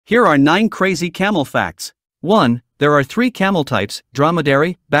Here are 9 crazy camel facts. 1. There are 3 camel types,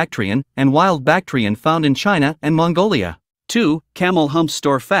 dromedary, Bactrian, and wild Bactrian, found in China and Mongolia. 2. Camel humps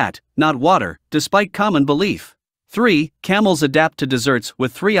store fat, not water, despite common belief. 3. Camels adapt to deserts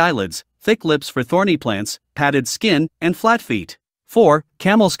with 3 eyelids, thick lips for thorny plants, padded skin, and flat feet. 4.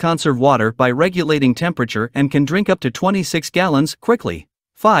 Camels conserve water by regulating temperature and can drink up to 26 gallons quickly.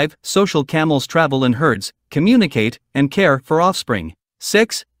 5. Social camels travel in herds, communicate, and care for offspring.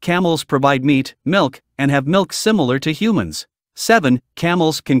 6. Camels provide meat, milk, and have milk similar to humans. 7.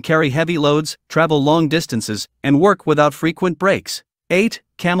 Camels can carry heavy loads, travel long distances, and work without frequent breaks. 8.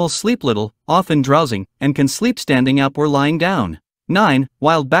 Camels sleep little, often drowsing, and can sleep standing up or lying down. 9.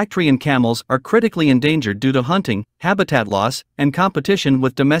 Wild Bactrian camels are critically endangered due to hunting, habitat loss, and competition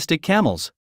with domestic camels.